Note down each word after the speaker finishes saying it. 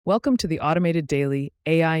Welcome to the Automated Daily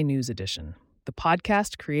AI News Edition, the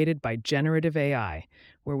podcast created by Generative AI,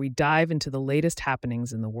 where we dive into the latest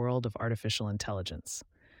happenings in the world of artificial intelligence.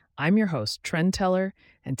 I'm your host, Trend Teller,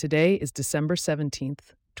 and today is December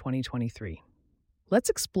 17th, 2023. Let's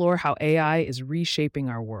explore how AI is reshaping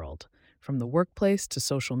our world, from the workplace to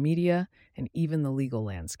social media and even the legal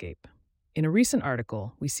landscape. In a recent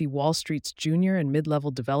article, we see Wall Street's junior and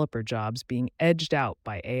mid-level developer jobs being edged out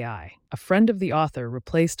by AI. A friend of the author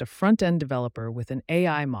replaced a front-end developer with an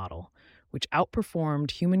AI model, which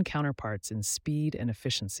outperformed human counterparts in speed and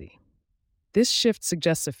efficiency. This shift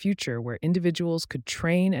suggests a future where individuals could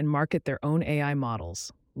train and market their own AI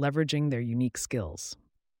models, leveraging their unique skills.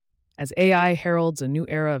 As AI heralds a new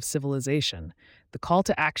era of civilization, the call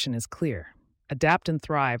to action is clear: adapt and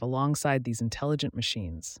thrive alongside these intelligent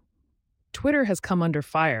machines. Twitter has come under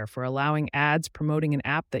fire for allowing ads promoting an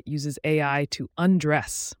app that uses AI to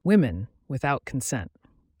undress women without consent.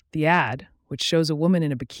 The ad, which shows a woman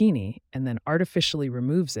in a bikini and then artificially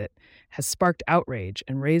removes it, has sparked outrage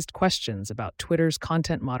and raised questions about Twitter's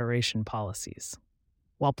content moderation policies.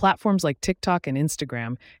 While platforms like TikTok and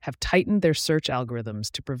Instagram have tightened their search algorithms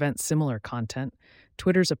to prevent similar content,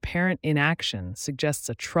 Twitter's apparent inaction suggests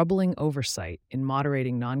a troubling oversight in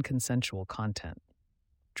moderating non-consensual content.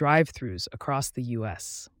 Drive-thrus across the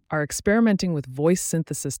U.S. are experimenting with voice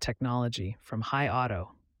synthesis technology from Hi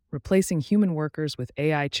Auto, replacing human workers with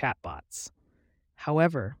AI chatbots.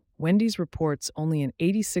 However, Wendy's reports only an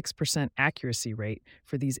 86% accuracy rate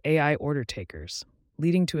for these AI order takers,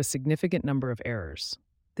 leading to a significant number of errors.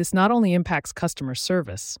 This not only impacts customer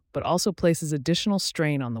service, but also places additional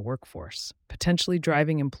strain on the workforce, potentially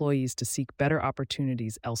driving employees to seek better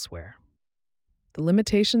opportunities elsewhere. The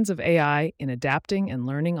limitations of AI in adapting and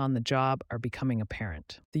learning on the job are becoming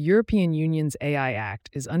apparent. The European Union's AI Act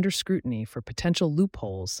is under scrutiny for potential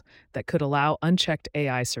loopholes that could allow unchecked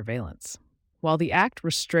AI surveillance. While the Act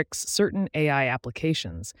restricts certain AI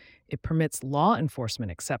applications, it permits law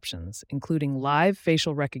enforcement exceptions, including live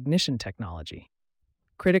facial recognition technology.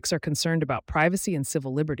 Critics are concerned about privacy and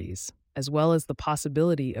civil liberties, as well as the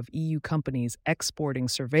possibility of EU companies exporting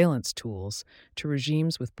surveillance tools to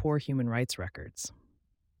regimes with poor human rights records.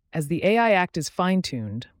 As the AI Act is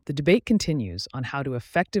fine-tuned, the debate continues on how to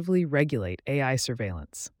effectively regulate AI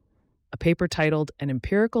surveillance. A paper titled An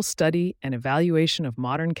Empirical Study and Evaluation of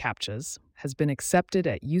Modern CAPTCHAs has been accepted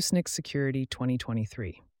at USENIX Security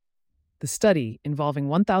 2023. The study, involving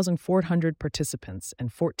 1,400 participants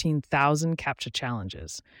and 14,000 CAPTCHA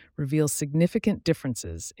challenges, reveals significant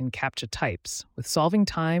differences in CAPTCHA types, with solving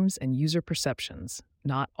times and user perceptions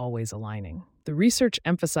not always aligning. The research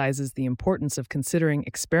emphasizes the importance of considering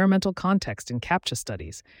experimental context in CAPTCHA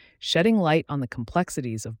studies, shedding light on the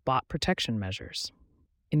complexities of bot protection measures.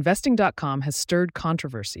 Investing.com has stirred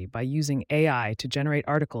controversy by using AI to generate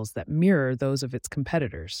articles that mirror those of its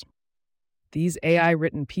competitors. These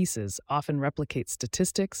AI-written pieces often replicate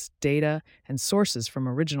statistics, data, and sources from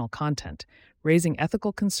original content, raising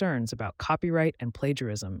ethical concerns about copyright and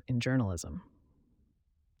plagiarism in journalism.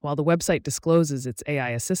 While the website discloses its AI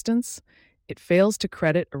assistance, it fails to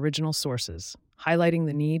credit original sources, highlighting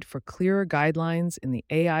the need for clearer guidelines in the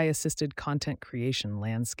AI-assisted content creation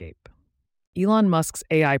landscape. Elon Musk's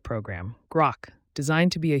AI program, Grok,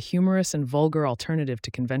 designed to be a humorous and vulgar alternative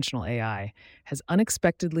to conventional AI, has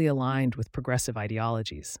unexpectedly aligned with progressive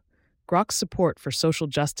ideologies. Grok's support for social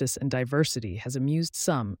justice and diversity has amused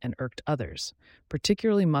some and irked others,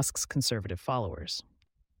 particularly Musk's conservative followers.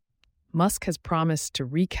 Musk has promised to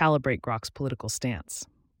recalibrate Grok's political stance,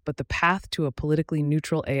 but the path to a politically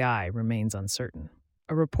neutral AI remains uncertain.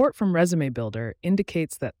 A report from Resume Builder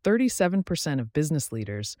indicates that 37% of business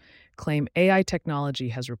leaders claim AI technology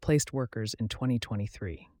has replaced workers in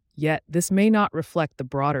 2023. Yet, this may not reflect the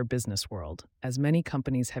broader business world, as many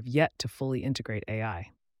companies have yet to fully integrate AI.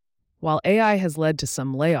 While AI has led to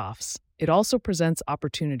some layoffs, it also presents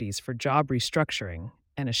opportunities for job restructuring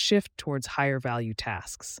and a shift towards higher-value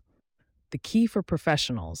tasks. The key for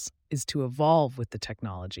professionals is to evolve with the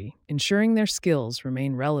technology, ensuring their skills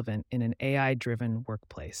remain relevant in an AI-driven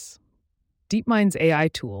workplace. DeepMind's AI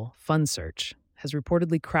tool, FunSearch, has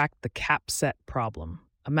reportedly cracked the CAPSET problem,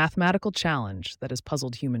 a mathematical challenge that has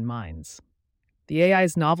puzzled human minds. The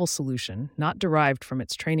AI's novel solution, not derived from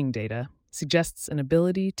its training data, suggests an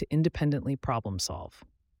ability to independently problem solve.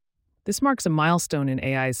 This marks a milestone in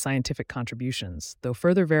AI's scientific contributions, though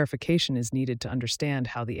further verification is needed to understand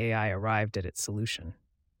how the AI arrived at its solution.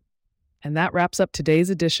 And that wraps up today's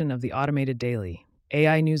edition of the Automated Daily,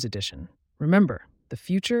 AI News Edition. Remember, the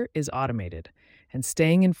future is automated, and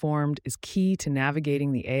staying informed is key to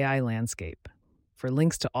navigating the AI landscape. For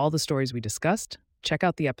links to all the stories we discussed, check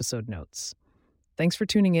out the episode notes. Thanks for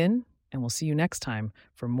tuning in, and we'll see you next time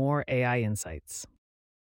for more AI insights.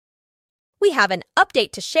 We have an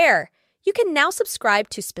update to share. You can now subscribe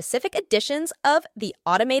to specific editions of the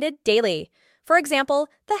Automated Daily. For example,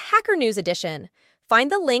 the Hacker News edition.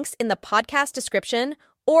 Find the links in the podcast description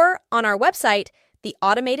or on our website,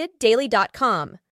 theautomateddaily.com.